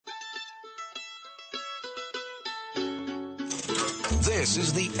This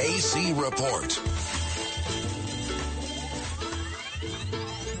is the AC Report.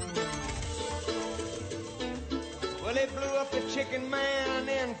 Well, they blew up the Chicken Man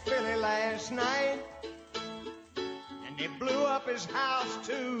in Philly last night, and they blew up his house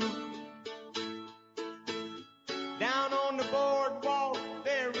too. Down on the boardwalk,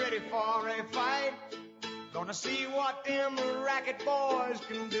 they're ready for a fight. Gonna see what them racket boys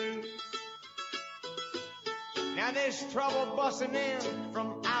can do. Now there's trouble busting in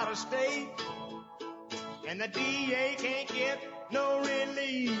from out of state, and the DA can't get no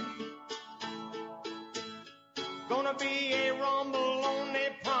relief. Gonna be a rumble on the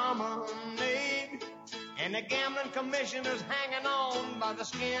promenade, and the gambling commissioner's hanging on by the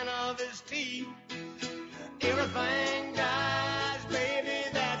skin of his teeth. Everything dies, baby,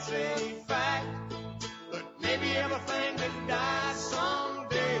 that's a fact. But maybe everything that dies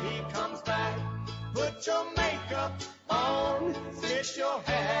someday comes back. Put your makeup on, fix your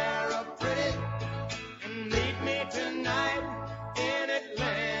hair up pretty, and meet me tonight in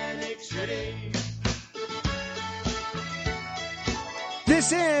Atlantic City.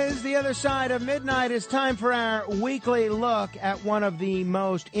 This is The Other Side of Midnight. It's time for our weekly look at one of the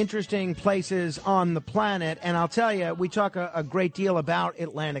most interesting places on the planet. And I'll tell you, we talk a great deal about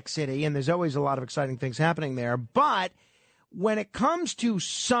Atlantic City, and there's always a lot of exciting things happening there. But when it comes to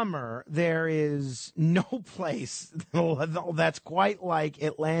summer, there is no place that's quite like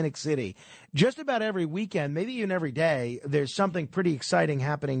Atlantic City. Just about every weekend, maybe even every day, there's something pretty exciting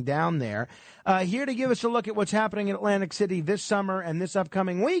happening down there. Here to give us a look at what's happening in Atlantic City this summer and this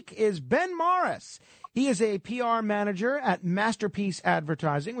upcoming week is Ben Morris. He is a PR manager at Masterpiece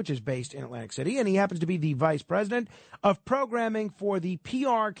Advertising, which is based in Atlantic City, and he happens to be the vice president of programming for the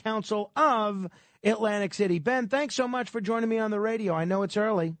PR Council of Atlantic City. Ben, thanks so much for joining me on the radio. I know it's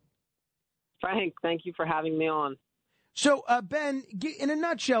early. Frank, thank you for having me on. So, Ben, in a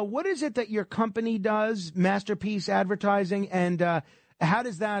nutshell, what is it that your company does, Masterpiece Advertising, and how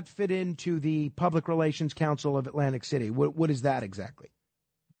does that fit into the Public Relations Council of Atlantic City? What is that exactly?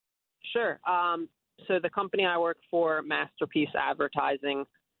 Sure. So the company I work for, Masterpiece Advertising,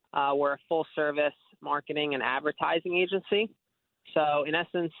 we're a full-service marketing and advertising agency. So in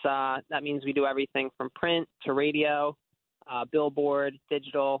essence, that means we do everything from print to radio, billboard,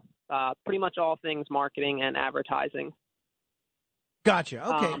 digital, pretty much all things marketing and advertising. Gotcha.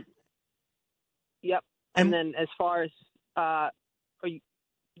 Okay. Yep. And then as far as are you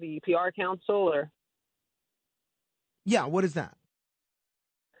the PR council or? Yeah, what is that?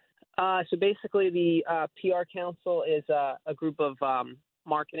 So basically the PR council is a group of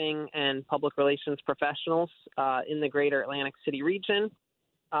marketing and public relations professionals in the greater Atlantic City region.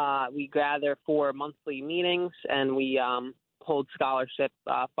 We gather for monthly meetings, and we hold scholarship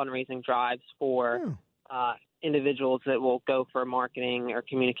fundraising drives for individuals that will go for marketing or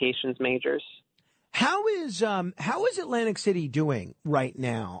communications majors. How is Atlantic City doing right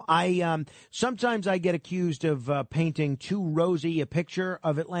now? Sometimes I get accused of painting too rosy a picture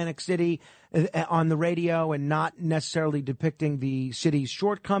of Atlantic City on the radio and not necessarily depicting the city's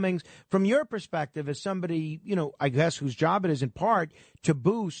shortcomings. From your perspective, as somebody, I guess whose job it is in part to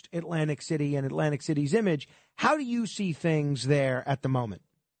boost Atlantic City and Atlantic City's image, how do you see things there at the moment?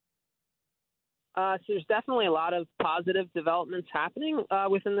 So there's definitely a lot of positive developments happening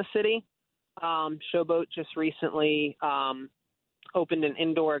within the city. Showboat just recently opened an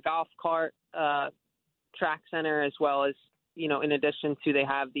indoor golf cart track center, as well as, in addition to, they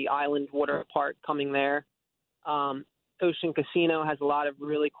have the Island Water Park coming there. Ocean Casino has a lot of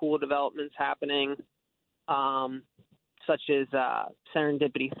really cool developments happening, such as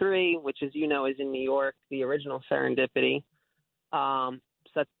Serendipity 3, which, as you know, is in New York, the original Serendipity. So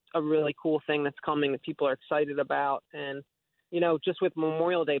that's a really cool thing that's coming that people are excited about. And just with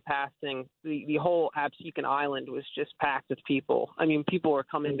Memorial Day passing, the whole Absecon Island was just packed with people. I mean, people were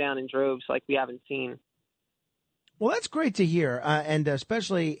coming down in droves like we haven't seen. Well, that's great to hear, and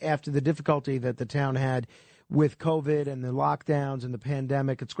especially after the difficulty that the town had with COVID and the lockdowns and the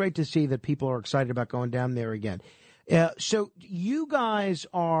pandemic, it's great to see that people are excited about going down there again. So you guys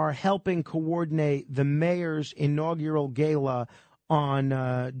are helping coordinate the mayor's inaugural gala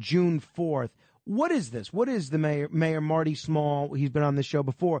on June 4th. What is this? What is the Mayor Marty Small? He's been on this show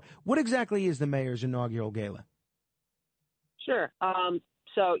before. What exactly is the mayor's inaugural gala? Sure.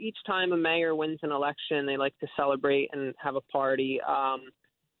 So each time a mayor wins an election, they like to celebrate and have a party.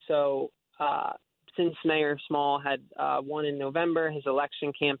 Since Mayor Small had won in November, his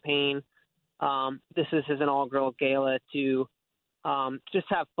election campaign, this is his inaugural gala to just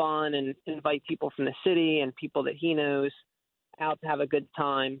have fun and invite people from the city and people that he knows out to have a good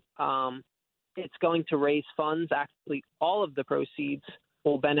time. it's going to raise funds. Actually, all of the proceeds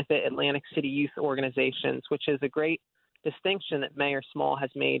will benefit Atlantic City youth organizations, which is a great distinction that Mayor Small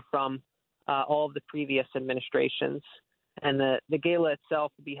has made from all of the previous administrations. And the gala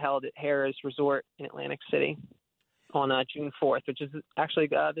itself will be held at Harrah's Resort in Atlantic City on June 4th, which is actually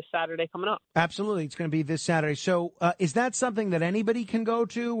this Saturday coming up. Absolutely. It's going to be this Saturday. So is that something that anybody can go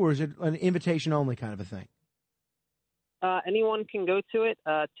to, or is it an invitation-only kind of a thing? Anyone can go to it.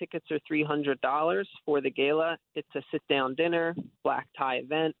 Tickets are $300 for the gala. It's a sit-down dinner, black tie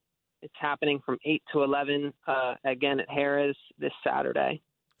event. It's happening from 8 to 11, again, at Harrah's this Saturday.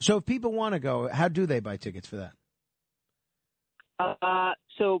 So if people want to go, how do they buy tickets for that?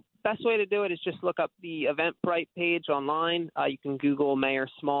 So best way to do it is just look up the Eventbrite page online. You can Google Mayor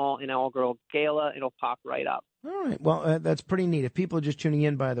Small Inaugural Gala. It'll pop right up. All right. Well, that's pretty neat. If people are just tuning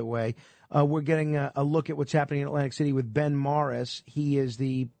in, by the way, we're getting a look at what's happening in Atlantic City with Ben Morris. He is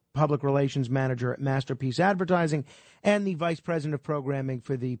the Public Relations Manager at Masterpiece Advertising and the Vice President of Programming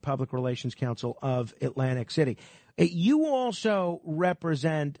for the Public Relations Council of Atlantic City. You also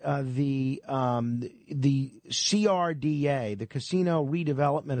represent the CRDA, the Casino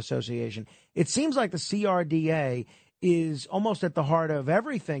Redevelopment Association. It seems like the CRDA is almost at the heart of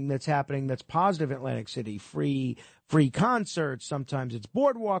everything that's happening that's positive in Atlantic City. Free concerts, sometimes it's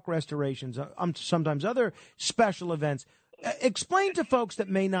boardwalk restorations, sometimes other special events. Explain to folks that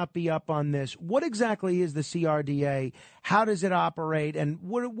may not be up on this, what exactly is the CRDA, how does it operate, and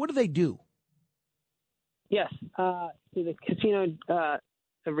what do they do? Yes. So the Casino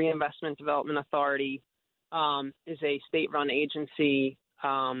Reinvestment Development Authority is a state-run agency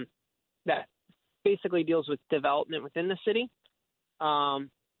that basically deals with development within the city.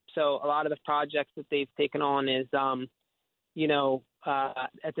 So a lot of the projects that they've taken on is, at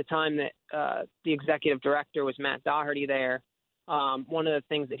the time that the executive director was Matt Doherty there, one of the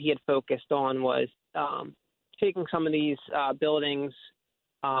things that he had focused on was taking some of these buildings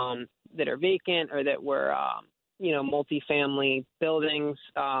that are vacant or that were, multifamily buildings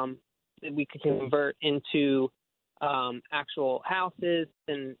that we could convert into actual houses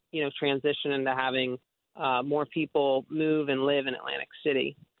and, transition into having more people move and live in Atlantic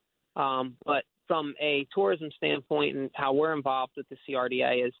City. But from a tourism standpoint and how we're involved with the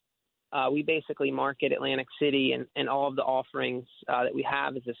CRDA is we basically market Atlantic City and all of the offerings that we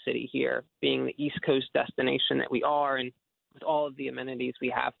have as a city here, being the East Coast destination that we are and with all of the amenities we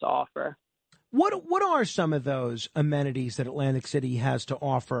have to offer. What are some of those amenities that Atlantic City has to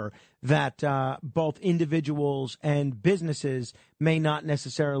offer that both individuals and businesses may not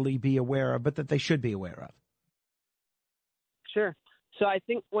necessarily be aware of, but that they should be aware of? Sure. So I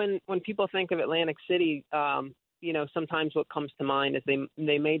think when people think of Atlantic City, sometimes what comes to mind is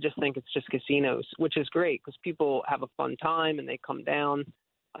they may just think it's just casinos, which is great because people have a fun time and they come down.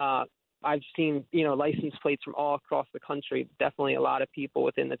 I've seen, license plates from all across the country, definitely a lot of people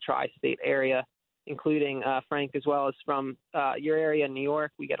within the tri-state area, including Frank, as well as from your area in New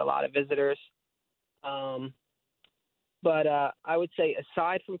York. We get a lot of visitors. But I would say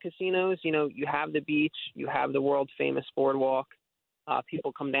aside from casinos, you have the beach, you have the world famous boardwalk.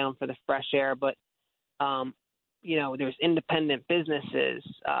 People come down for the fresh air, but, there's independent businesses.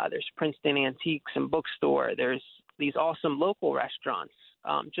 There's Princeton Antiques and Bookstore. There's these awesome local restaurants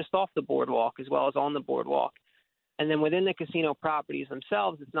just off the boardwalk as well as on the boardwalk. And then within the casino properties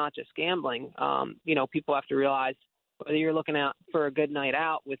themselves, it's not just gambling. People have to realize whether you're looking out for a good night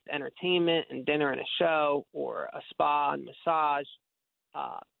out with entertainment and dinner and a show or a spa and massage,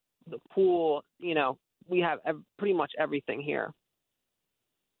 the pool, we have pretty much everything here.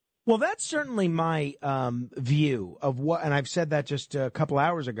 Well, that's certainly my view of what, and I've said that just a couple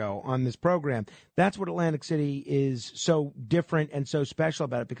hours ago on this program. That's what Atlantic City is so different and so special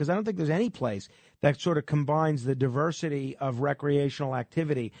about it, because I don't think there's any place that sort of combines the diversity of recreational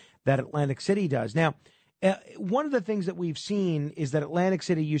activity that Atlantic City does. Now, one of the things that we've seen is that Atlantic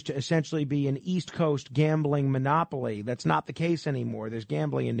City used to essentially be an East Coast gambling monopoly. That's not the case anymore. There's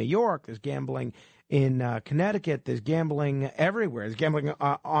gambling in New York. There's gambling in Connecticut. There's gambling everywhere. There's gambling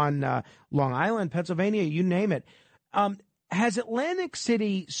on Long Island, Pennsylvania, you name it. Has Atlantic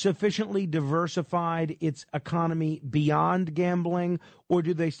City sufficiently diversified its economy beyond gambling, or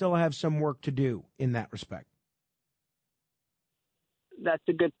do they still have some work to do in that respect? That's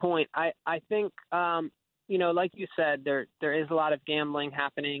a good point. I think, like you said, there is a lot of gambling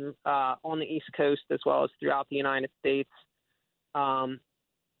happening on the East Coast as well as throughout the United States.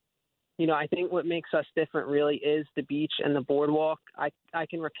 I think what makes us different really is the beach and the boardwalk. I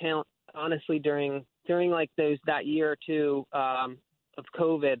can recount, honestly, during like that year or two of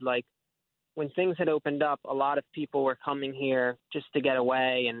COVID, like when things had opened up, a lot of people were coming here just to get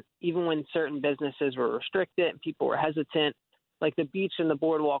away. And even when certain businesses were restricted and people were hesitant, like the beach and the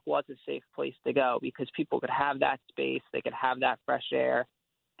boardwalk was a safe place to go because people could have that space, they could have that fresh air.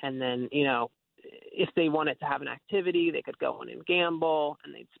 And then, if they wanted to have an activity, they could go in and gamble,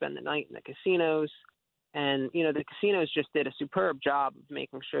 and they'd spend the night in the casinos. And, the casinos just did a superb job of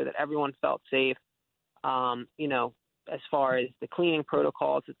making sure that everyone felt safe, as far as the cleaning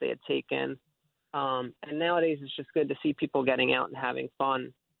protocols that they had taken. And nowadays it's just good to see people getting out and having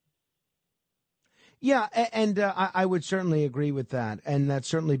fun. Yeah, and I would certainly agree with that, and that's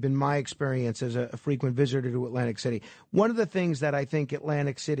certainly been my experience as a frequent visitor to Atlantic City. One of the things that I think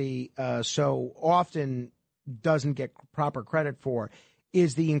Atlantic City so often doesn't get proper credit for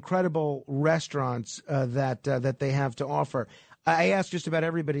is the incredible restaurants that they have to offer. I ask just about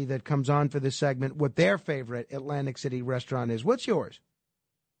everybody that comes on for this segment what their favorite Atlantic City restaurant is. What's yours?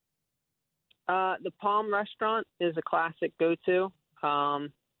 The Palm Restaurant is a classic go-to.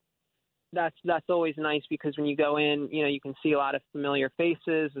 That's always nice because when you go in, you can see a lot of familiar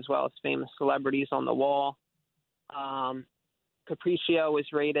faces as well as famous celebrities on the wall. Capriccio was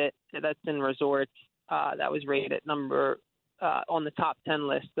rated, that's in resorts, that was rated number on the top 10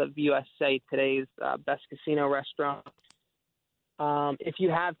 list of USA Today's best casino restaurants. If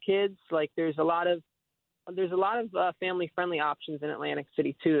you have kids, like there's a lot of family-friendly options in Atlantic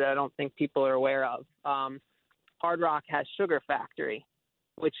City too that I don't think people are aware of. Hard Rock has Sugar Factory,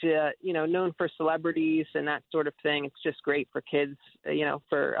 which, known for celebrities and that sort of thing. It's just great for kids,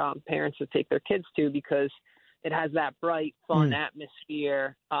 for parents to take their kids to because it has that bright, fun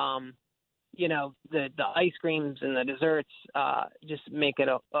atmosphere. The ice creams and the desserts just make it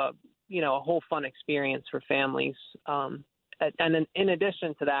a whole fun experience for families. And then in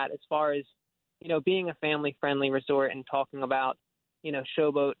addition to that, as far as, being a family-friendly resort and talking about,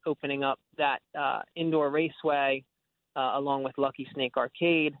 Showboat opening up that indoor raceway, along with Lucky Snake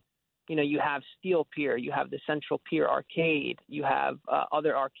Arcade. You have Steel Pier, you have the Central Pier Arcade, you have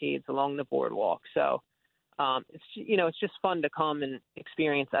other arcades along the boardwalk. So it's just fun to come and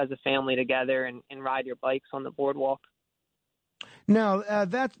experience as a family together and ride your bikes on the boardwalk. No,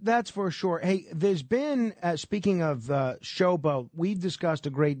 that's for sure. Hey, there's been, speaking of Showboat, we've discussed a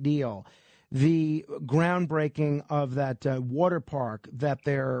great deal the groundbreaking of that water park that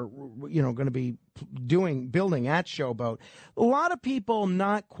they're, going to be building at Showboat. A lot of people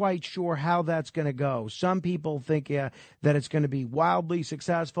not quite sure how that's going to go. Some people think that it's going to be wildly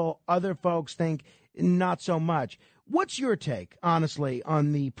successful. Other folks think not so much. What's your take, honestly,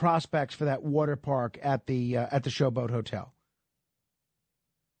 on the prospects for that water park at the Showboat Hotel?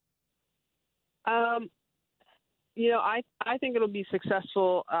 I think it'll be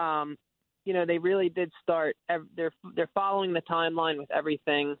successful. They really did start. They're following the timeline with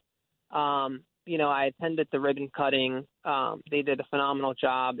everything. I attended the ribbon cutting. They did a phenomenal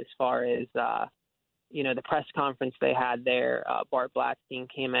job as far as the press conference they had there. Bart Blackstein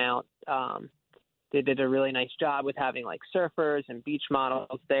came out. They did a really nice job with having like surfers and beach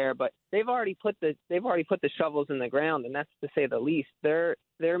models there. But they've already put the shovels in the ground, and that's to say the least. They're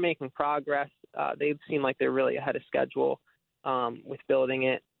making progress. They seem like they're really ahead of schedule with building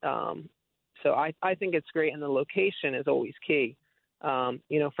it. So I think it's great, and the location is always key.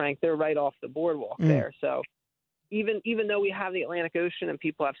 Frank, they're right off the boardwalk there. So even though we have the Atlantic Ocean and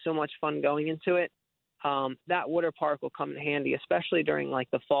people have so much fun going into it, that water park will come in handy, especially during like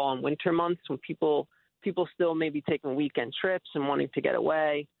the fall and winter months when people still may be taking weekend trips and wanting to get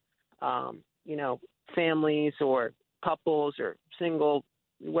away. Families or couples or single,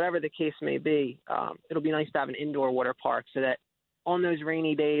 whatever the case may be, it'll be nice to have an indoor water park so that on those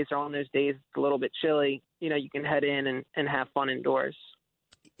rainy days or on those days it's a little bit chilly, you can head in and have fun indoors.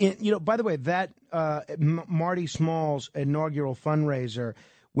 By the way, that Marty Small's inaugural fundraiser,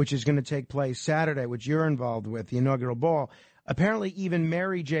 which is going to take place Saturday, which you're involved with, the inaugural ball, apparently even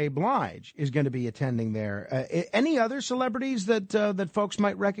Mary J. Blige is going to be attending there. Any other celebrities that folks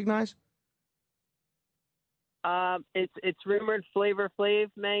might recognize? It's rumored Flavor Flav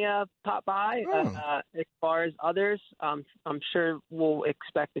may pop by. As far as others, I'm sure we'll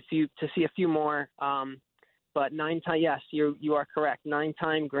expect to see a few more. But yes, you are correct.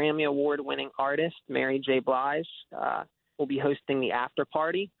 9-time Grammy Award-winning artist Mary J. Blige will be hosting the after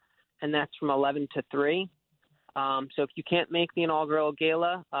party, and that's from 11 to 3. So if you can't make the inaugural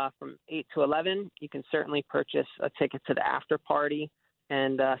gala from 8 to 11, you can certainly purchase a ticket to the after party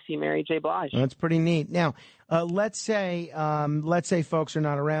and see Mary J. Blige. That's pretty neat. Now, let's say folks are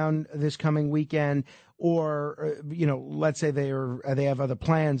not around this coming weekend, or let's say they have other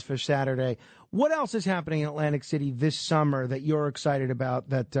plans for Saturday. What else is happening in Atlantic City this summer that you're excited about,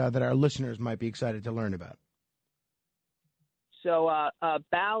 that our listeners might be excited to learn about? So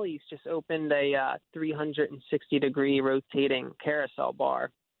Bally's just opened a 360-degree rotating carousel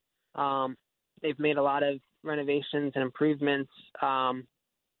bar. They've made a lot of renovations and improvements.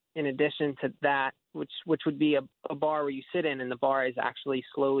 In addition to that, which would be a bar where you sit in, and the bar is actually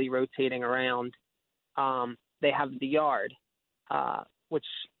slowly rotating around. They have the yard, which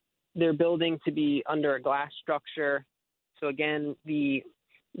they're building to be under a glass structure. So again, the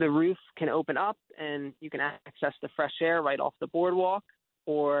roof can open up and you can access the fresh air right off the boardwalk,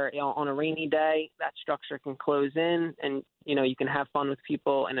 or on a rainy day, that structure can close in and, you can have fun with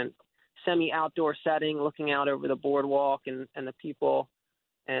people in a semi-outdoor setting, looking out over the boardwalk and the people,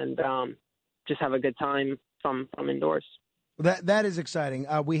 and just have a good time from indoors. That is exciting.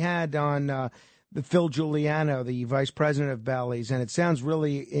 We had on the Phil Giuliano, the vice president of Bally's, and it sounds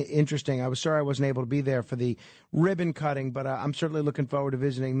really interesting. I was sorry I wasn't able to be there for the ribbon cutting, but I'm certainly looking forward to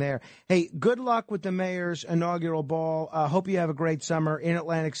visiting there. Hey, good luck with the mayor's inaugural ball. Hope you have a great summer in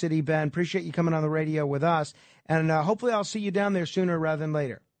Atlantic City, Ben. Appreciate you coming on the radio with us, and hopefully I'll see you down there sooner rather than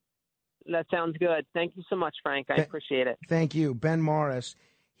later. That sounds good. Thank you so much, Frank. I appreciate it. Thank you. Ben Morris.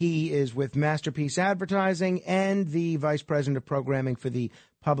 He is with Masterpiece Advertising and the Vice President of Programming for the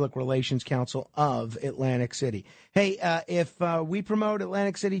Public Relations Council of Atlantic City. Hey, if we promote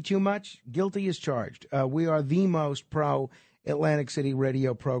Atlantic City too much, guilty is charged. We are the most pro-Atlantic City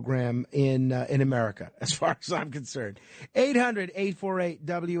radio program in America, as far as I'm concerned.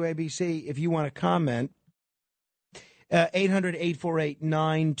 800-848-WABC if you want to comment.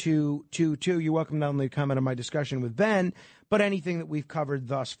 800-848-9222. You're welcome not only to comment on my discussion with Ben, but anything that we've covered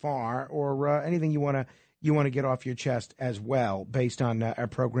thus far, or anything you want to get off your chest as well, based on our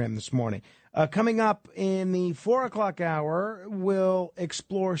program this morning. Coming up in the 4 o'clock hour, we'll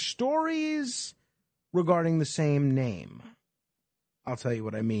explore stories regarding the same name. I'll tell you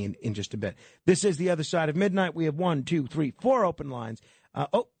what I mean in just a bit. This is The Other Side of Midnight. We have 1, 2, 3, 4 open lines.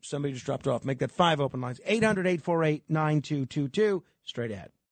 Somebody just dropped off. Make that 5 open lines. 800-848-9222. Straight ahead.